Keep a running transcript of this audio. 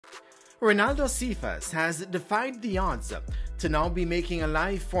Renaldo Cephas has defied the odds to now be making a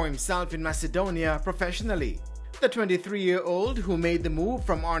life for himself in Macedonia professionally. The 23-year-old who made the move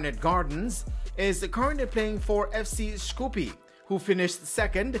from Arnett Gardens is currently playing for FC Skopje, who finished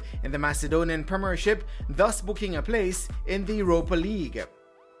second in the Macedonian Premiership, thus booking a place in the Europa League.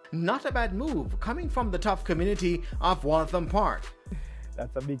 Not a bad move coming from the tough community of Waltham Park.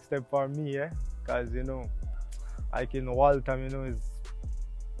 That's a big step for me, because like in Waltham, is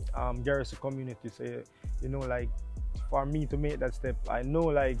garrison community. So like for me to make that step, I know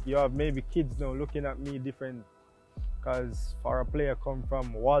like you have maybe kids now looking at me different, because for a player come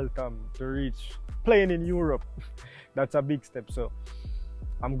from Waltham to reach playing in Europe, that's a big step. So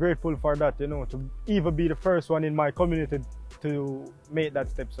I'm grateful for that, to even be the first one in my community to make that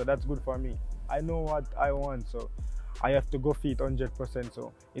step. So that's good for me. I know what I want, so I have to go for it 100%.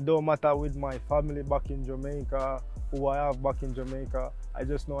 So it don't matter with my family back in Jamaica, who I have back in Jamaica. I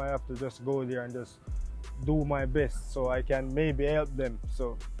just know I have to just go there and just do my best so I can maybe help them.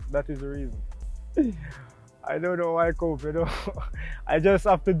 So that is the reason. I don't know why I cope, I just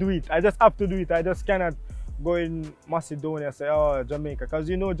have to do it. I just cannot go in Macedonia and say, oh, Jamaica. Because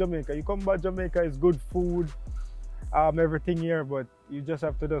Jamaica, you come back Jamaica, it's good food, everything here, but you just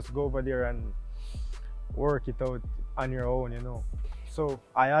have to just go over there and work it out on your own, So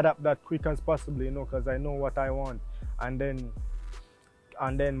I adapt that quick as possible, because I know what I want. And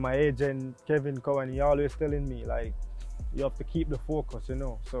then my agent, Kevin Cowan, he always telling me, like, you have to keep the focus,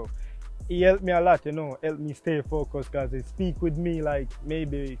 So he helped me a lot, helped me stay focused, because he speak with me like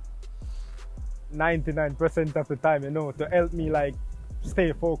maybe 99% of the time, to help me like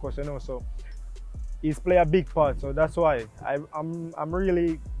stay focused, So he's play a big part, so that's why I'm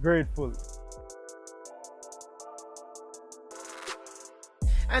really grateful.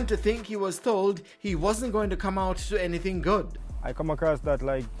 And to think he was told he wasn't going to come out to anything good. I come across that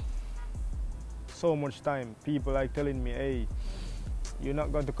like so much time. People like telling me, hey, you're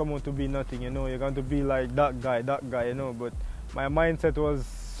not going to come out to be nothing, you're going to be like that guy, but my mindset was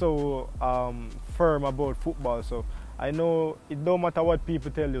so firm about football. So I know it don't matter what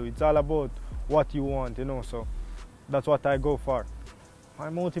people tell you, it's all about what you want, so that's what I go for. My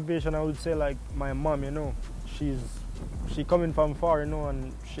motivation, I would say, like my mom, she coming from far,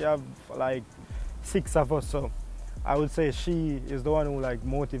 and she have like 6 of us, so I would say she is the one who like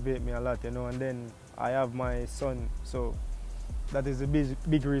motivate me a lot, and then I have my son, so that is a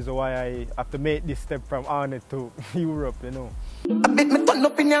big reason why I have to make this step from Arnett to Europe,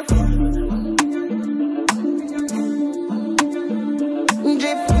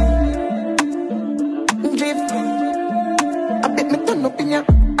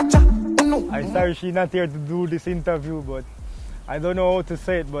 I'm sorry she's not here to do this interview, but I don't know how to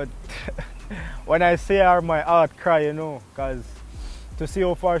say it, but when I say her, my heart cry, because to see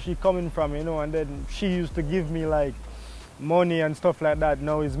how far she coming from, and then she used to give me like money and stuff like that.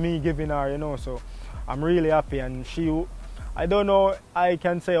 Now it's me giving her, so I'm really happy. And I don't know, I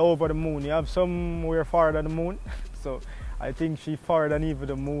can say over the moon. You have somewhere farther than the moon, so I think she farther than even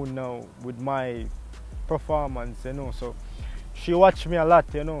the moon now with my performance, so she watch me a lot,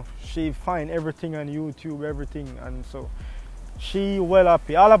 she find everything on YouTube, everything, and so she well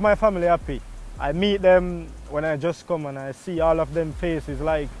happy. All of my family happy. I meet them when I just come and I see all of them faces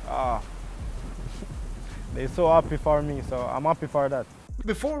like, they're so happy for me, so I'm happy for that.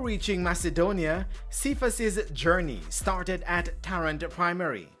 Before reaching Macedonia, Cephas' journey started at Tarrant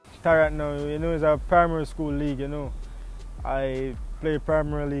Primary. Tarrant now, is a primary school league, I play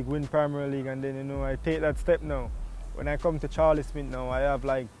Premier League, win Premier League, and then, I take that step now. When I come to Charlie Smith now, I have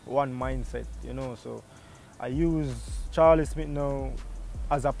like one mindset, so I use Charlie Smith now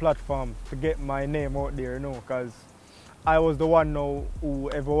as a platform to get my name out there, because I was the one now who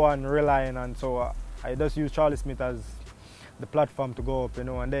everyone relying on, so I just use Charlie Smith as the platform to go up,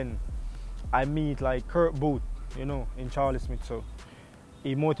 and then I meet like Kurt Booth, in Charlie Smith, so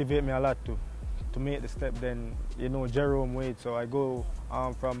he motivated me a lot to make the step. Then, Jerome Wade, so I go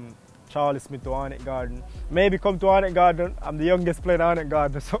from Charlie Smith to Arnett Garden. Maybe come to Arnett Garden, I'm the youngest player in Arnett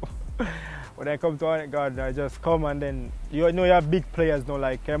Garden, so when I come to Arnett Garden, I just come, and then you have big players now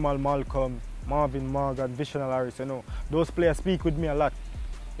like Kemal Malcolm, Marvin Morgan, Vishal Harris, those players speak with me a lot,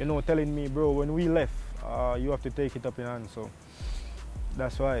 telling me, bro, when we left, you have to take it up in hand. So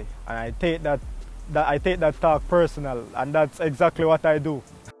that's why, and I take that talk personal, and that's exactly what I do.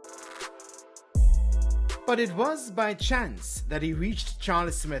 But it was by chance that he reached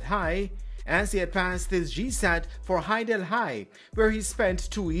Charles Smith High, as he had passed his GSAT for Hydel High, where he spent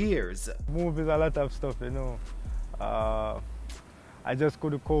 2 years. Move is a lot of stuff, I just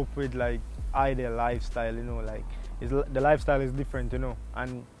couldn't cope with like Hydel lifestyle, like the lifestyle is different, you know.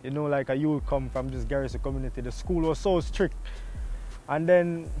 And you know, like you come from this Garrison community, the school was so strict, and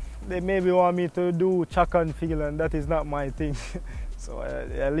then they maybe want me to do track and field, and that is not my thing. So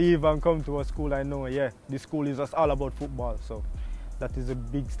I leave and come to a school I know, yeah, this school is just all about football, so that is a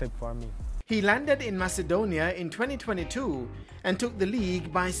big step for me. He landed in Macedonia in 2022 and took the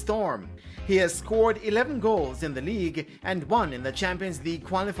league by storm. He has scored 11 goals in the league and 1 in the Champions League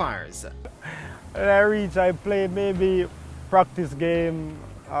qualifiers. When I played maybe practice game,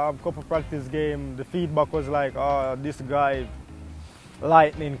 couple practice game. The feedback was like, oh, this guy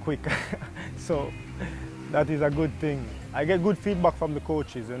lightning quick. So that is a good thing. I get good feedback from the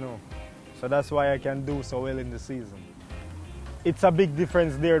coaches, you know. So that's why I can do so well in the season. It's a big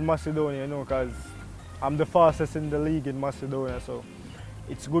difference there in Macedonia, you know, because I'm the fastest in the league in Macedonia, so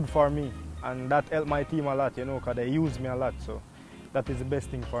it's good for me. And that helped my team a lot, you know, because they use me a lot, so that is the best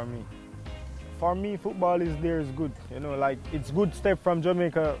thing for me. For me, football is good, you know, like it's good step from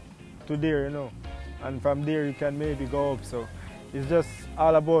Jamaica to there, you know, and from there you can maybe go up, so it's just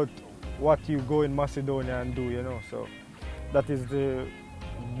all about what you go in Macedonia and do, you know, so that is the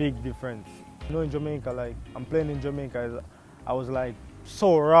big difference. You know, in Jamaica, like I'm playing in Jamaica, I was like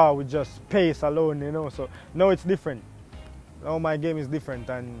so raw with just pace alone, you know, so now it's different. Now my game is different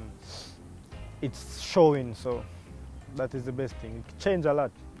and it's showing, so that is the best thing. It changed a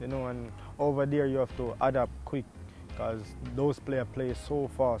lot, you know, and over there you have to adapt quick because those players play so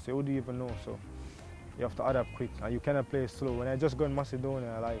fast, you wouldn't even know, so you have to adapt quick and you cannot play slow. When I just go in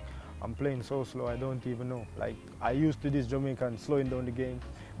Macedonia, like I'm playing so slow, I don't even know. Like I used to this Jamaican slowing down the game,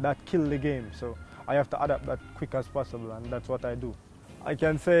 that killed the game, so I have to adapt that quick as possible, and that's what I do. I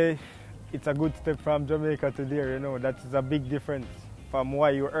can say it's a good step from Jamaica to there, you know, that is a big difference from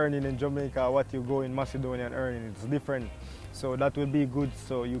what you're earning in Jamaica, what you go in Macedonia and earning, it's different. So that will be good,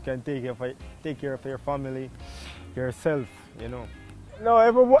 so you can take care of your family, yourself, you know. No,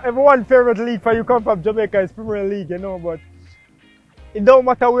 everyone's favorite league for you come from Jamaica is Premier League, you know, but it don't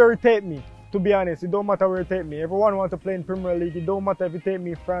matter where it take me, to be honest, it don't matter where it take me. Everyone wants to play in Premier League, it don't matter if it take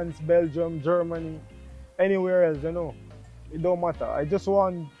me France, Belgium, Germany, anywhere else, you know. It don't matter. I just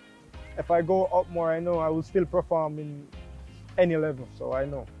want, if I go up more, I know I will still perform in any level, so I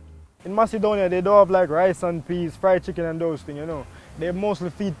know. In Macedonia, they don't have like rice and peas, fried chicken and those things, you know. They mostly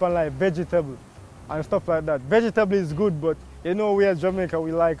feed on like vegetable and stuff like that. Vegetable is good, but you know, we at Jamaica,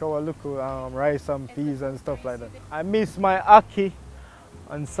 we like our local rice and peas and stuff like that. I miss my ackee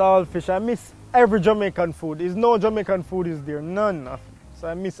and saltfish. I miss every Jamaican food. There's no Jamaican food is there, none. So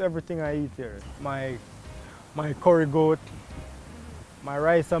I miss everything I eat here. My curry goat, my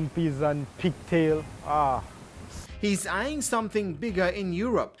rice and peas and pigtail. He's eyeing something bigger in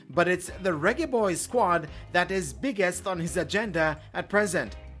Europe, but it's the Reggae Boys squad that is biggest on his agenda at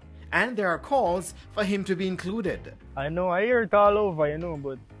present. And there are calls for him to be included. I know, I hear it all over, you know,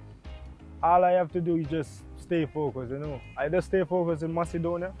 but all I have to do is just stay focused, you know. I just stay focused in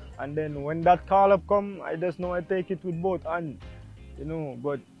Macedonia, and then when that call up come, I just know I take it with both hands, you know.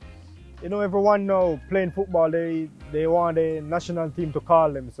 But you know, everyone now playing football, they want a national team to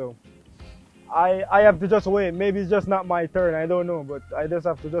call them, so I have to just wait. Maybe it's just not my turn, I don't know, but I just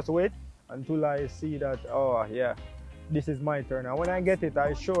have to just wait until I see that, oh yeah, this is my turn. And when I get it,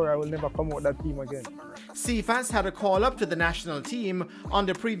 I'm sure I will never come out that team again. Cephas had a call up to the national team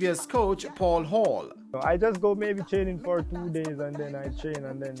under previous coach Paul Hall. So I just go maybe training for 2 days and then I train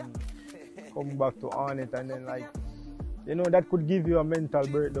and then come back to on it, and then like, you know, that could give you a mental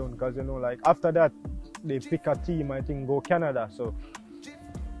breakdown because, you know, like after that they pick a team, I think go Canada, so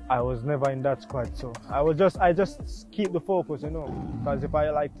I was never in that squad, so I just keep the focus, you know, because if I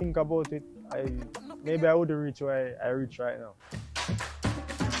like think about it, maybe I wouldn't reach where I reach right now.